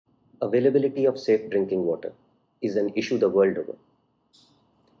Availability of safe drinking water is an issue the world over,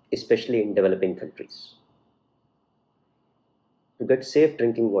 especially in developing countries. To get safe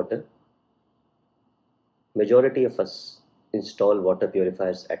drinking water, majority of us install water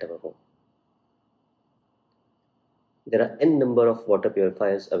purifiers at our home. There are n number of water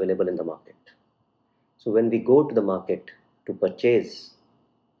purifiers available in the market. So when we go to the market to purchase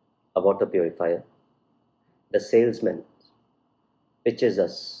a water purifier, the salesman pitches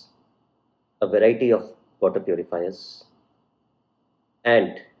us a variety of water purifiers,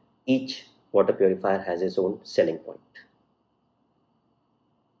 and each water purifier has its own selling point.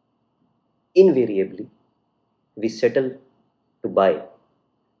 Invariably, we settle to buy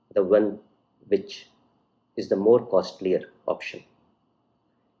the one which is the more costlier option,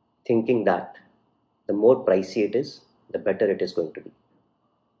 thinking that the more pricey it is, the better it is going to be.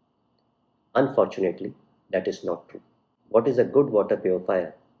 Unfortunately, that is not true. What is a good water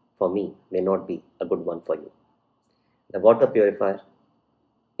purifier for me may not be a good one for you. The water purifier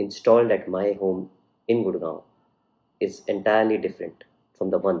installed at my home in Gurgaon is entirely different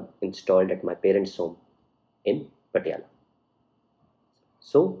from the one installed at my parents' home in Patiala.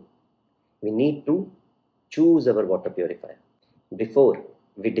 So, we need to choose our water purifier. Before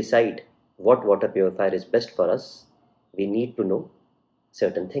we decide what water purifier is best for us, we need to know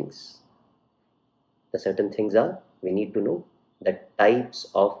certain things. The certain things are, we need to know the types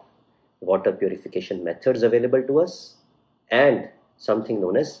of water purification methods available to us and something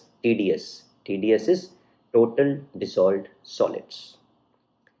known as TDS. TDS is total dissolved solids.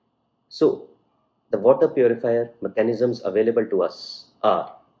 So, the water purifier mechanisms available to us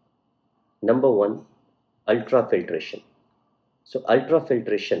are: number one, ultrafiltration. So,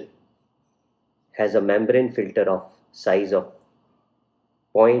 ultrafiltration has a membrane filter of size of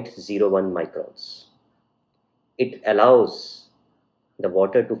 0.01 microns. It allows the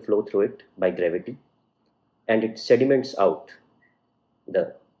water to flow through it by gravity, and it sediments out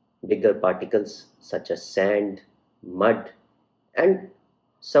the bigger particles such as sand, mud, and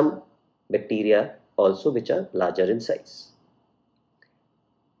some bacteria also which are larger in size.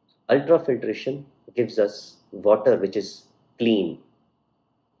 Ultrafiltration gives us water which is clean.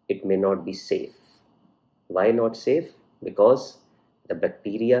 It may not be safe. Why not safe? Because the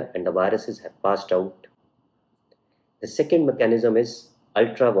bacteria and the viruses have passed out. The second mechanism is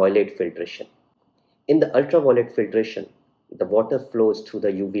ultraviolet filtration. In the ultraviolet filtration, the water flows through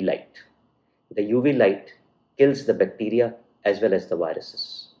the UV light. The UV light kills the bacteria as well as the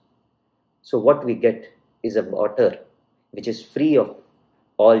viruses. So what we get is a water which is free of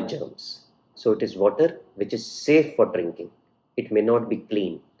all germs. So it is water which is safe for drinking. It may not be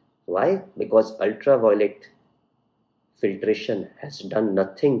clean. Why? Because ultraviolet filtration has done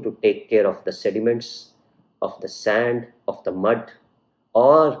nothing to take care of the sediments, of the sand, of the mud,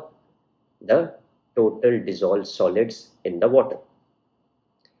 or the total dissolved solids in the water.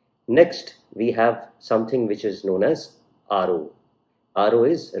 Next, we have something which is known as RO. RO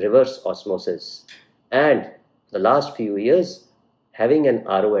is reverse osmosis. And the last few years, having an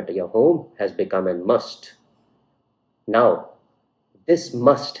RO at your home has become a must. Now, this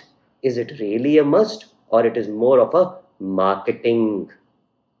must, is it really a must, or it is more of a marketing?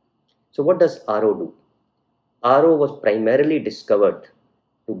 So what does RO do? RO was primarily discovered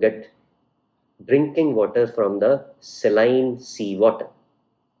to get drinking water from the saline sea water.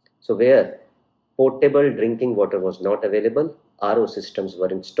 So where potable drinking water was not available, RO systems were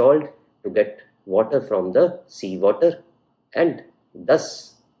installed to get water from the sea water and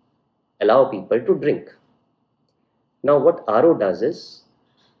thus allow people to drink. Now what RO does is,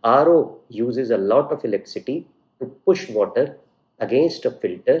 RO uses a lot of electricity to push water against a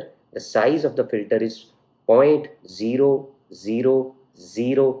filter. The size of the filter is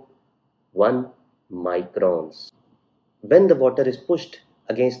 0.0001 microns. When the water is pushed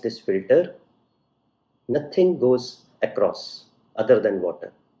against this filter, nothing goes across other than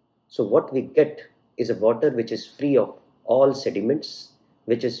water. So what we get is a water which is free of all sediments,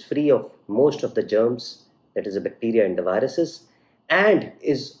 which is free of most of the germs, that is the bacteria and the viruses, and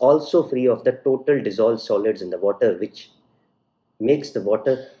is also free of the total dissolved solids in the water, which makes the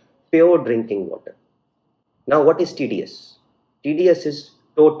water pure drinking water. Now what is TDS? TDS is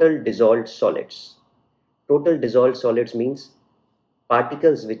total dissolved solids. Total dissolved solids means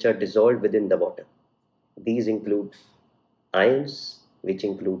particles which are dissolved within the water. These include ions, which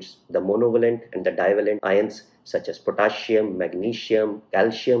includes the monovalent and the divalent ions such as potassium, magnesium,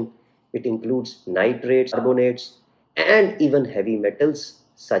 calcium. It includes nitrates, carbonates, and even heavy metals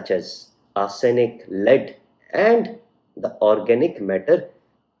such as arsenic, lead, and the organic matter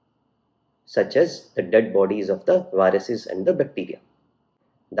such as the dead bodies of the viruses and the bacteria.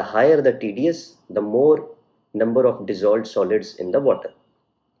 the higher the TDS, the more number of dissolved solids in the water.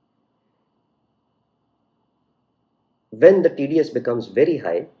 When the TDS becomes very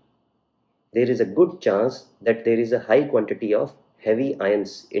high, there is a good chance that there is a high quantity of heavy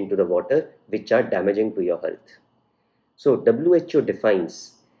ions into the water which are damaging to your health. So WHO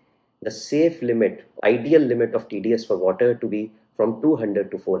defines the safe limit, ideal limit of TDS for water to be from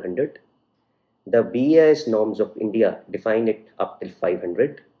 200 to 400. The BIS norms of India define it up till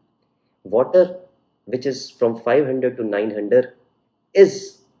 500. Water which is from 500 to 900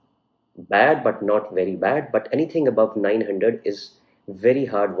 is bad but not very bad, but anything above 900 is very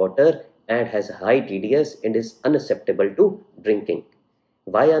hard water and has high TDS and is unacceptable to drinking.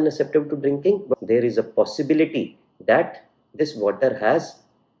 Why unacceptable to drinking? There is a possibility that this water has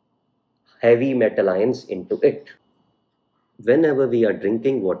heavy metal ions into it. Whenever we are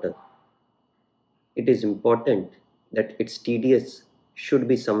drinking water, it is important that its TDS should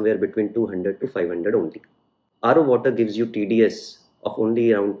be somewhere between 200 to 500 only. RO water gives you TDS of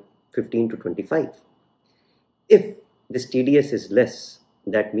only around 15 to 25. If this TDS is less,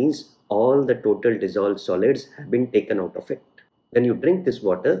 that means all the total dissolved solids have been taken out of it. When you drink this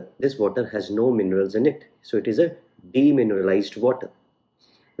water has no minerals in it. So it is a demineralized water.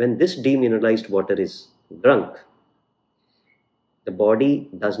 When this demineralized water is drunk, the body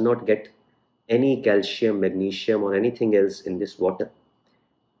does not get any calcium, magnesium or anything else in this water.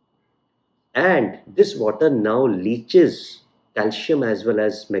 And this water now leaches calcium as well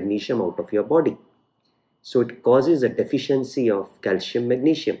as magnesium out of your body. So it causes a deficiency of calcium,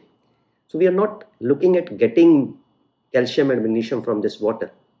 magnesium. So we are not looking at getting calcium and magnesium from this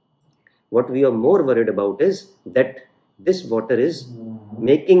water. What we are more worried about is that this water is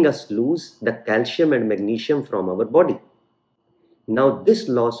making us lose the calcium and magnesium from our body. Now this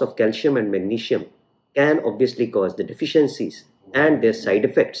loss of calcium and magnesium can obviously cause the deficiencies and their side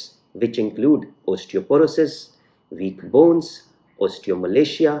effects, which include osteoporosis, weak bones,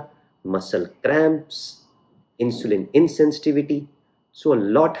 osteomalacia, muscle cramps, insulin insensitivity. So a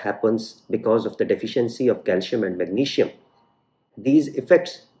lot happens because of the deficiency of calcium and magnesium. These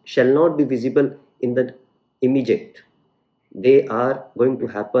effects shall not be visible in the immediate. They are going to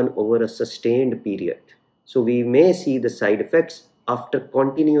happen over a sustained period. So we may see the side effects after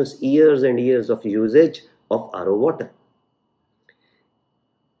continuous years and years of usage of RO water.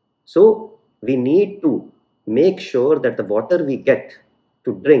 So we need to make sure that the water we get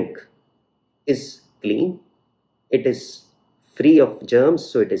to drink is clean, it is free of germs,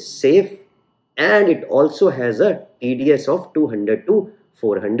 so it is safe, and it also has a TDS of 200 to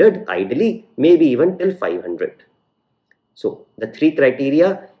 400, ideally maybe even till 500. So the three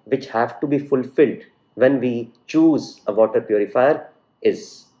criteria which have to be fulfilled when we choose a water purifier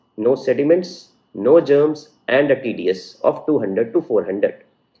is no sediments, no germs, and a TDS of 200 to 400.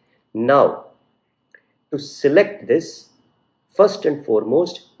 Now, to select this, first and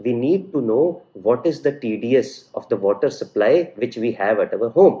foremost, we need to know what is the TDS of the water supply which we have at our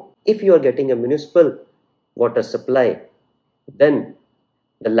home. If you are getting a municipal water supply, then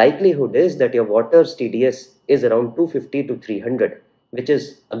the likelihood is that your water's TDS is around 250 to 300, which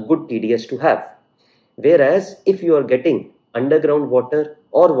is a good TDS to have. Whereas if you are getting underground water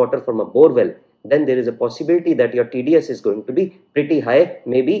or water from a bore well, then there is a possibility that your TDS is going to be pretty high.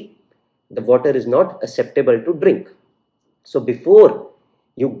 Maybe the water is not acceptable to drink. So before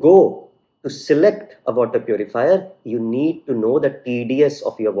you go to select a water purifier, you need to know the TDS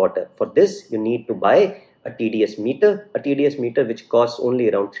of your water. For this, you need to buy a TDS meter which costs only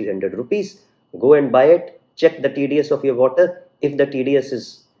around 300 rupees. Go and buy it, check the TDS of your water. If the TDS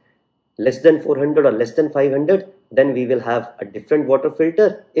is less than 400 or less than 500, then we will have a different water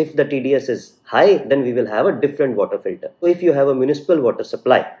filter. If the TDS is high, then we will have a different water filter. So if you have a municipal water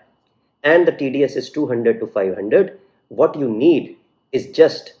supply and the TDS is 200 to 500, what you need is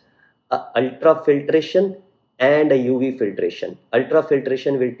just a ultrafiltration and a UV filtration.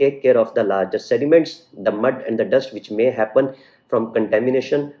 Ultrafiltration will take care of the larger sediments, the mud and the dust which may happen from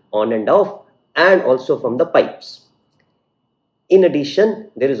contamination on and off, and also from the pipes. In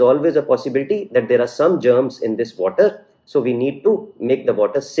addition, there is always a possibility that there are some germs in this water. So we need to make the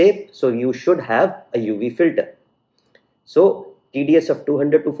water safe. So you should have a UV filter. So TDS of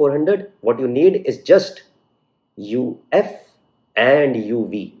 200 to 400, what you need is just UF and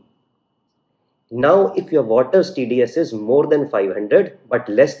UV. Now, if your water's TDS is more than 500 but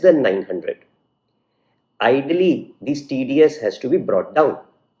less than 900, ideally this TDS has to be brought down.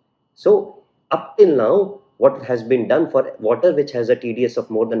 So up till now, what has been done for water which has a TDS of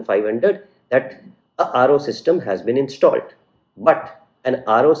more than 500, that a RO system has been installed. But an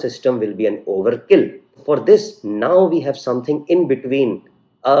RO system will be an overkill. For this, now we have something in between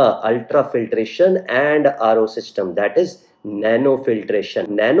ultra filtration and RO system, that is nanofiltration.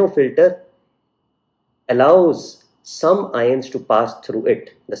 Nanofilter allows some ions to pass through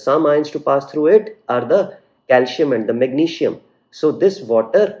it. The some ions to pass through it are the calcium and the magnesium. So this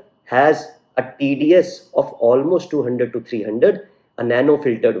water has a TDS of almost 200 to 300, a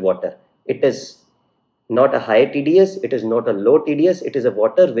nanofiltered water. It is not a high TDS, it is not a low TDS, it is a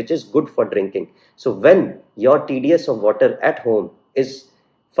water which is good for drinking. So when your TDS of water at home is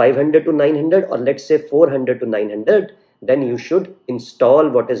 500 to 900, or let's say 400 to 900, then you should install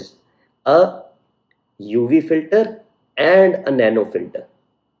what is a UV filter and a nano filter.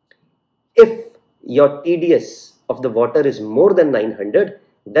 If your TDS of the water is more than 900,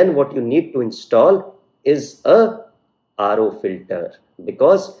 then what you need to install is a RO filter,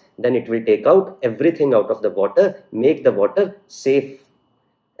 because then it will take out everything out of the water, make the water safe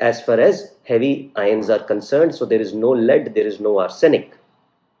as far as heavy ions are concerned. So there is no lead, there is no arsenic.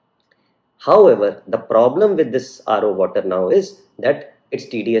 However, the problem with this RO water now is that its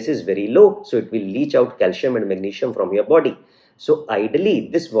TDS is very low, so it will leach out calcium and magnesium from your body. So ideally,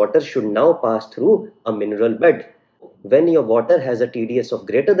 this water should now pass through a mineral bed. When your water has a TDS of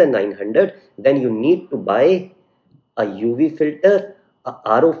greater than 900, then you need to buy a UV filter,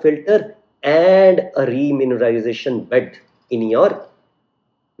 a RO filter, and a remineralization bed in your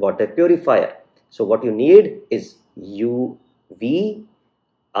water purifier. So what you need is UV,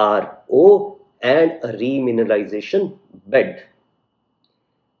 RO, and a remineralization bed.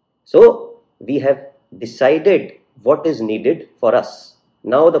 So we have decided what is needed for us.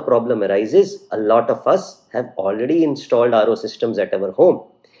 Now the problem arises, a lot of us have already installed RO systems at our home.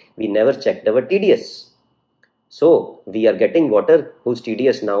 We never checked our TDS. So we are getting water whose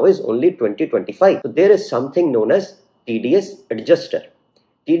TDS now is only 20-25. So there is something known as TDS adjuster.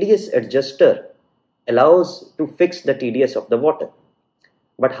 TDS adjuster allows to fix the TDS of the water.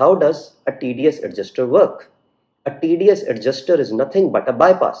 But how does a TDS adjuster work? A TDS adjuster is nothing but a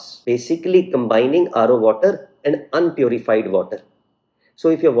bypass, basically combining RO water and unpurified water. So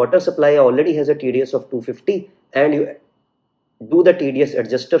if your water supply already has a TDS of 250 and you do the TDS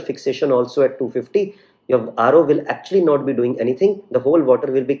adjuster fixation also at 250, your RO will actually not be doing anything. The whole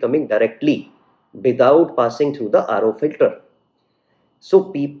water will be coming directly without passing through the RO filter. So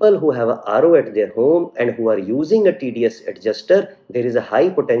people who have a RO at their home and who are using a TDS adjuster, there is a high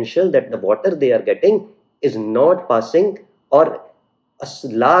potential that the water they are getting is not passing, or a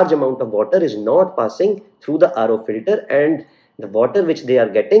large amount of water is not passing through the RO filter, and the water which they are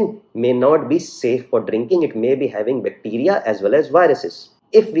getting may not be safe for drinking. It may be having bacteria as well as viruses.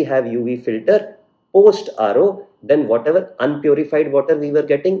 If we have UV filter post RO, then whatever unpurified water we were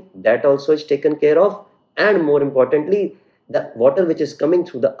getting, that also is taken care of. And more importantly, the water which is coming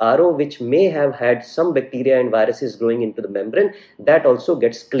through the RO, which may have had some bacteria and viruses growing into the membrane, that also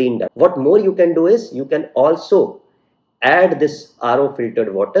gets cleaned up. What more you can do is, you can also add this RO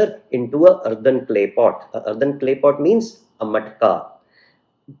filtered water into a earthen clay pot. A earthen clay pot means a matka.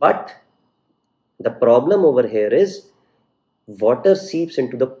 But the problem over here is, water seeps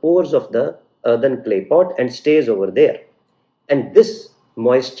into the pores of the earthen clay pot and stays over there. And this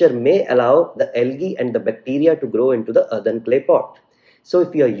moisture may allow the algae and the bacteria to grow into the earthen clay pot. So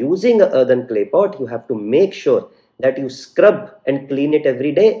if you are using an earthen clay pot, you have to make sure that you scrub and clean it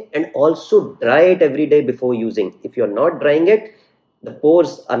every day, and also dry it every day before using. If you are not drying it, the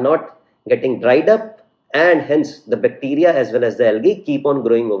pores are not getting dried up, and hence the bacteria as well as the algae keep on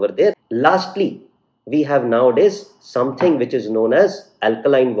growing over there. Lastly, we have nowadays something which is known as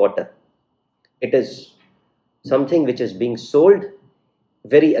alkaline water. It is something which is being sold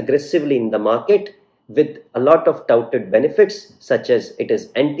very aggressively in the market with a lot of touted benefits, such as it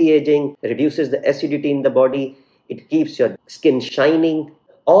is anti-aging, reduces the acidity in the body, it keeps your skin shining.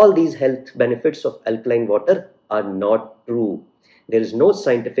 All these health benefits of alkaline water are not true. There is no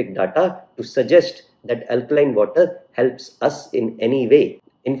scientific data to suggest that alkaline water helps us in any way.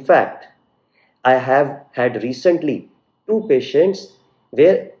 In fact, I have had recently 2 patients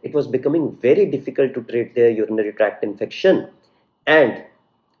where it was becoming very difficult to treat their urinary tract infection, and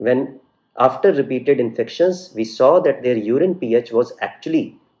when after repeated infections, we saw that their urine pH was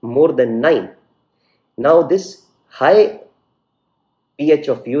actually more than 9. Now this high pH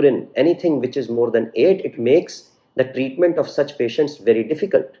of urine, anything which is more than 8, it makes the treatment of such patients very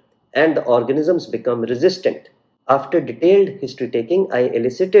difficult, and the organisms become resistant. After detailed history taking, I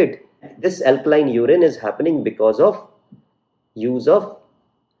elicited this alkaline urine is happening because of use of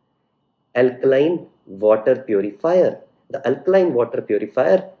alkaline water purifier. The alkaline water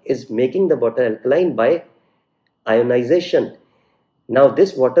purifier is making the water alkaline by ionization. Now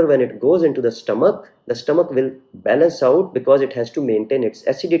this water, when it goes into the stomach will balance out because it has to maintain its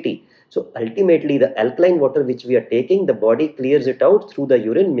acidity. So ultimately the alkaline water which we are taking, the body clears it out through the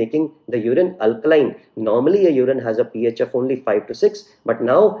urine, making the urine alkaline. Normally a urine has a pH of only 5 to 6, but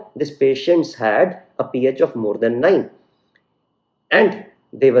now this patients had a pH of more than 9. And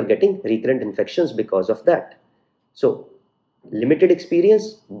they were getting recurrent infections because of that. So limited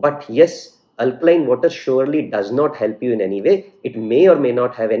experience, but yes, alkaline water surely does not help you in any way. It may or may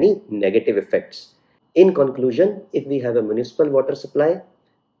not have any negative effects. In conclusion, if we have a municipal water supply,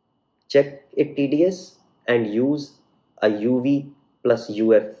 check it TDS and use a UV plus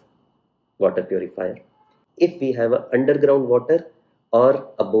UF water purifier. If we have a underground water or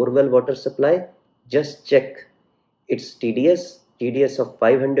a borewell water supply, just check its TDS of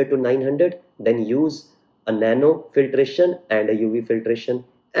 500 to 900, then use a nano filtration and a UV filtration.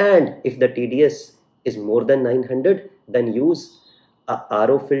 And if the TDS is more than 900, then use a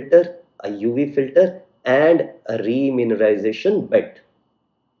RO filter, a UV filter, and a remineralization bed.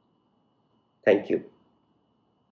 Thank you.